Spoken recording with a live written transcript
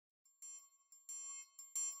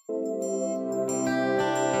Good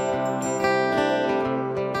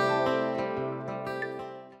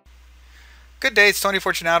day, it's Tony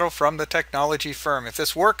Fortunato from the technology firm. If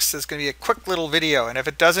this works, it's going to be a quick little video, and if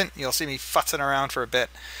it doesn't, you'll see me futzing around for a bit.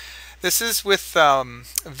 This is with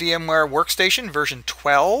VMware Workstation version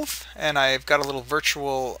 12, and I've got a little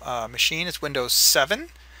virtual machine. It's Windows 7,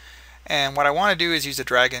 and what I want to do is use the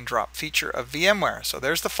drag and drop feature of VMware. So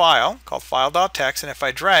there's the file called file.txt, and if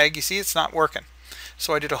I drag, you see it's not working.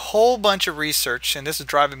 So I did a whole bunch of research, and this is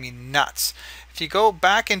driving me nuts. If you go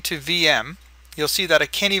back into VM, you'll see that I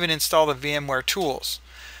can't even install the VMware tools.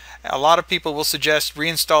 A lot of people will suggest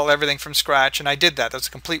reinstall everything from scratch, and I did that. That's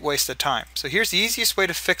a complete waste of time. So here's the easiest way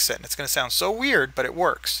to fix it, and it's going to sound so weird, but it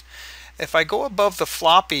works. If I go above the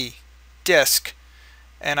floppy disk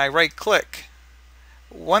and I right click,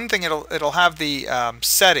 one thing it'll have the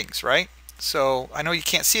settings, right? So I know you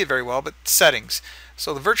can't see it very well, but settings.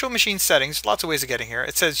 So the virtual machine settings, lots of ways of getting here.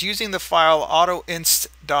 It says using the file autoinst.flp.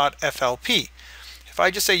 If I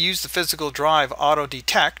just say use the physical drive auto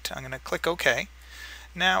detect, I'm going to click OK.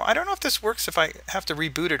 Now I don't know if this works if I have to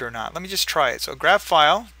reboot it or not. Let me just try it. So grab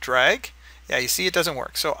file, drag. Yeah, you see it doesn't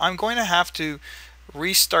work. So I'm going to have to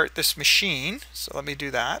restart this machine. So let me do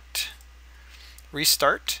that.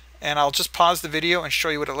 Restart. And I'll just pause the video and show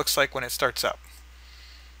you what it looks like when it starts up.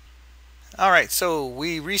 Alright, so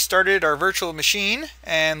we restarted our virtual machine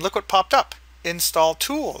and look what popped up. Install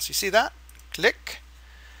tools. You see that? Click.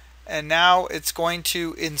 And now it's going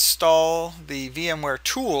to install the VMware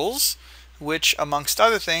tools, which amongst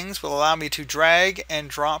other things will allow me to drag and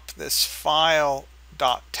drop this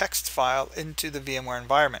file.txt file into the VMware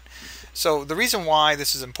environment. So the reason why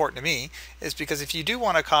this is important to me is because if you do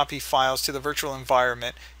want to copy files to the virtual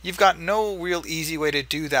environment, you've got no real easy way to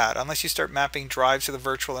do that unless you start mapping drives to the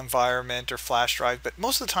virtual environment or flash drives. But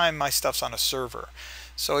most of the time my stuff's on a server.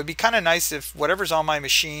 So it'd be kind of nice if whatever's on my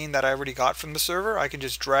machine that I already got from the server, I can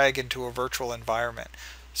just drag into a virtual environment.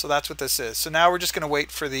 So that's what this is. So now we're just going to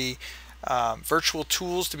wait for the virtual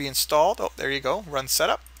tools to be installed. Oh, there you go. Run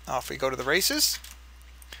setup. Off we go to the races.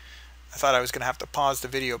 I thought I was going to have to pause the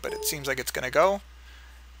video, but it seems like it's going to go.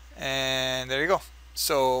 And there you go.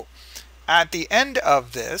 So at the end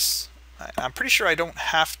of this, I'm pretty sure I don't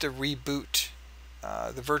have to reboot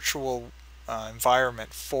the virtual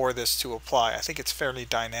environment for this to apply. I think it's fairly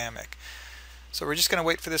dynamic. So we're just going to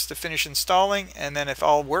wait for this to finish installing, and then if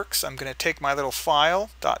all works, I'm going to take my little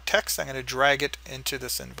file.txt, I'm going to drag it into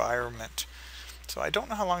this environment. So I don't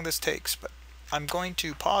know how long this takes, but I'm going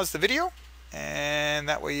to pause the video, and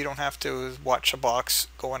that way you don't have to watch a box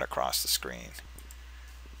going across the screen.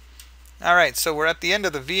 Alright, so we're at the end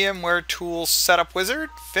of the VMware Tools Setup Wizard.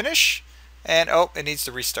 Finish, and oh, it needs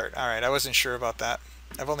to restart. Alright, I wasn't sure about that.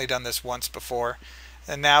 I've only done this once before,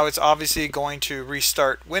 and now it's obviously going to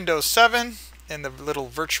restart Windows 7 in the little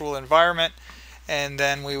virtual environment, and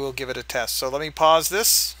then we will give it a test. So let me pause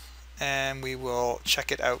this and we will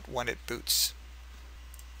check it out when it boots.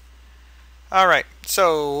 Alright,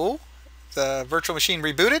 so the virtual machine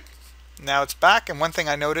rebooted. Now it's back, and one thing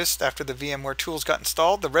I noticed after the VMware tools got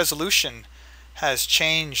installed, the resolution has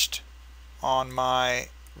changed on my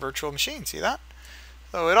virtual machine. See that?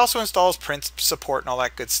 So it also installs print support and all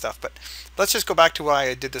that good stuff. But let's just go back to why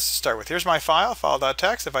I did this to start with. Here's my file,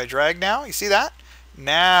 file.txt. If I drag now, you see that?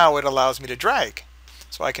 Now it allows me to drag.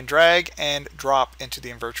 So I can drag and drop into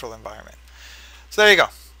the virtual environment. So there you go.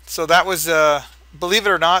 So that was, believe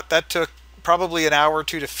it or not, that took probably an hour or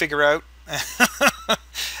two to figure out.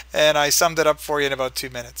 And I summed it up for you in about 2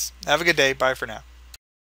 minutes. Have a good day. Bye for now.